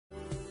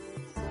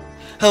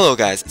Hello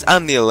guys,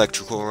 I'm the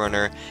Electrical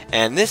Runner,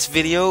 and this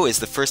video is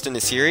the first in a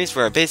series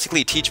where I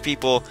basically teach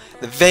people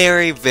the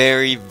very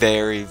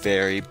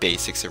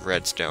basics of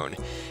redstone.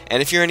 And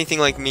if you're anything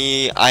like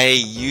me, I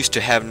used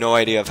to have no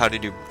idea of how to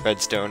do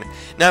redstone.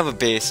 Now I have a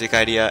basic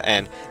idea,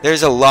 and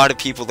there's a lot of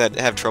people that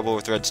have trouble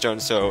with redstone,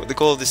 so the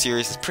goal of the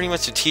series is pretty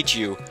much to teach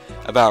you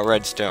about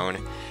redstone.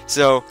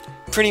 So,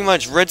 pretty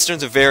much,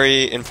 redstone's a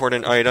very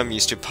important item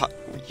used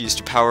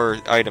to power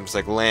items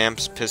like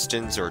lamps,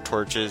 pistons, or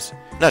torches.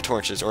 Not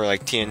torches, or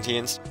like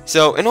TNT.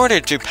 So, in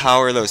order to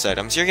power those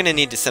items, you're going to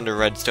need to send a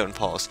redstone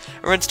pulse.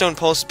 A redstone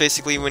pulse is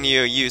basically when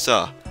you use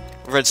a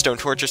redstone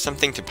torch or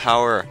something to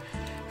power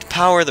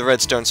the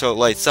redstone so it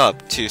lights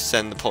up to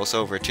send the pulse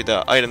over to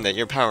the item that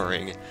you're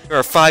powering. There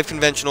are 5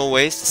 conventional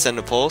ways to send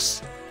a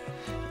pulse.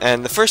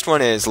 And the first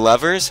one is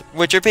levers,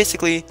 which are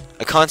basically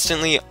a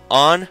constantly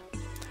on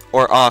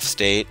or off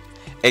state.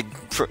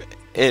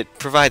 It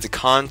provides a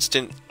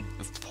constant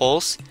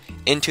pulse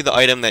into the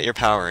item that you're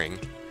powering.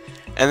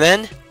 And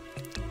then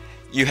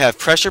you have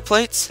pressure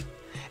plates,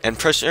 and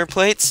pressure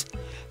plates,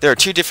 there are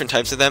 2 different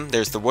types of them.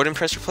 There's the wooden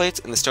pressure plates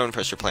and the stone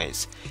pressure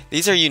plates.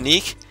 These are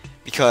unique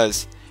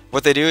because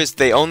what they do is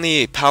they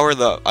only power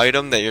the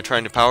item that you're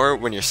trying to power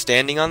when you're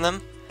standing on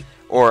them,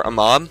 or a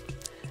mob,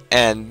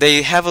 and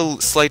they have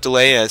a slight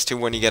delay as to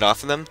when you get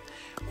off of them.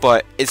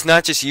 But it's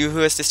not just you who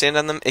has to stand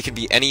on them, it could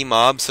be any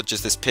mob, such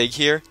as this pig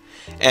here.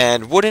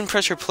 And wooden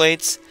pressure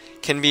plates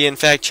can in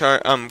fact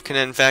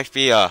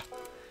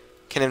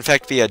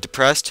be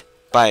depressed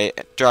by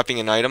dropping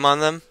an item on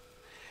them,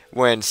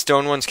 when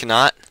stone ones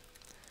cannot.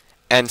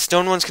 And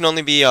stone ones can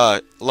only be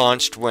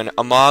launched when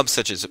a mob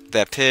such as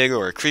that pig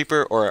or a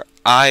creeper or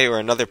I or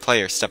another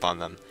player step on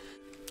them.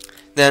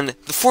 Then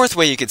the 4th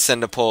way you could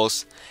send a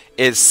pulse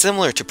is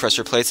similar to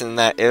pressure plates in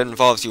that it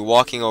involves you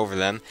walking over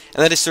them,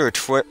 and that is through a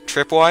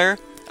tripwire.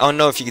 I don't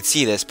know if you can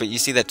see this, but you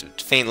see that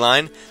faint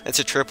line? That's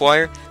a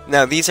tripwire.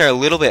 Now these are a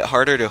little bit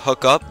harder to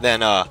hook up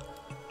than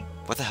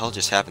what the hell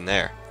just happened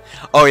there?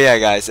 Oh yeah,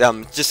 guys,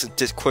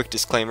 just a quick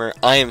disclaimer,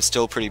 I am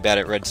still pretty bad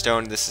at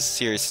redstone. This is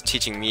serious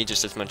teaching me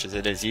just as much as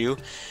it is you.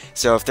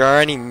 So if there are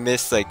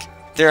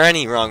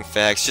any wrong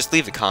facts, just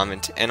leave a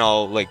comment and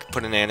I'll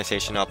put an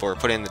annotation up or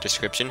put it in the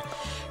description.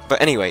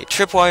 But anyway,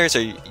 tripwires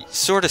are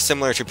sort of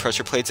similar to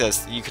pressure plates,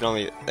 as you can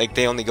only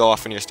they only go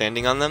off when you're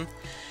standing on them.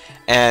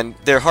 And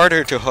they're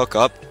harder to hook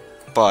up,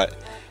 but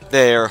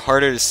they're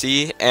harder to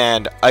see,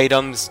 and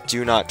items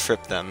do not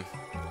trip them.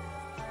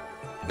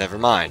 Never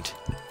mind.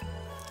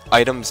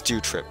 Items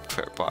do trip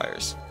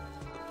wires.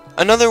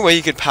 Another way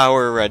you could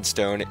power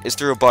redstone is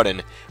through a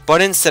button.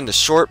 Buttons send a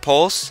short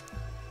pulse.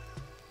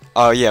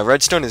 Yeah,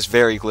 redstone is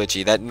very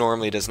glitchy. That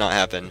normally does not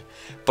happen.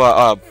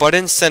 But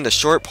buttons send a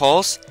short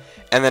pulse,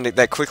 and then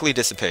that quickly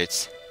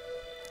dissipates.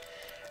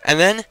 And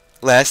then,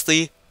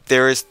 lastly,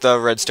 there is the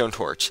redstone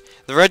torch.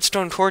 The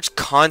redstone torch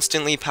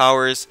constantly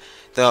powers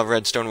the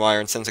redstone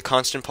wire and sends a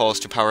constant pulse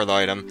to power the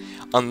item,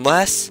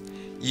 unless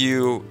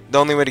the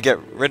only way to get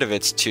rid of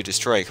it is to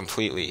destroy it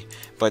completely,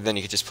 but then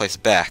you could just place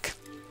it back.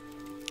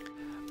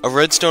 A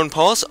redstone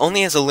pulse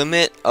only has a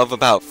limit of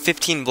about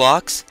 15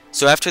 blocks,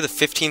 so after the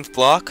 15th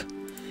block,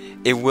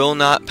 it will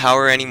not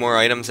power any more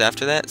items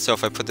after that. So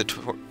if I put the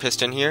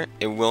piston here,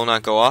 it will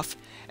not go off,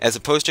 as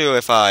opposed to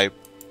if I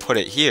put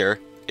it here,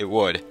 it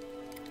would.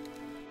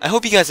 I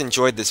hope you guys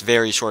enjoyed this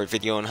very short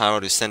video on how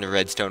to send a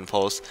redstone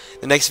pulse.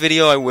 The next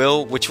video I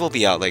will, which will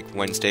be out like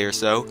Wednesday or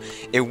so,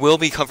 it will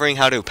be covering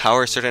how to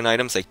power certain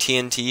items like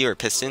TNT or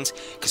pistons,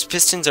 because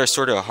pistons are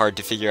sort of hard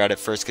to figure out at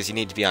first because you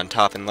need to be on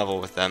top and level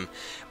with them.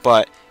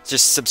 But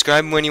just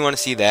subscribe when you want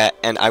to see that,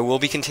 and I will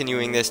be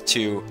continuing this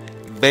to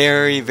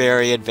very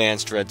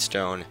advanced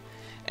redstone.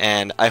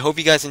 And I hope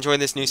you guys enjoy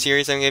this new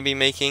series I'm going to be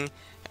making,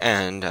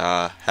 and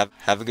have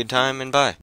a good time, and bye.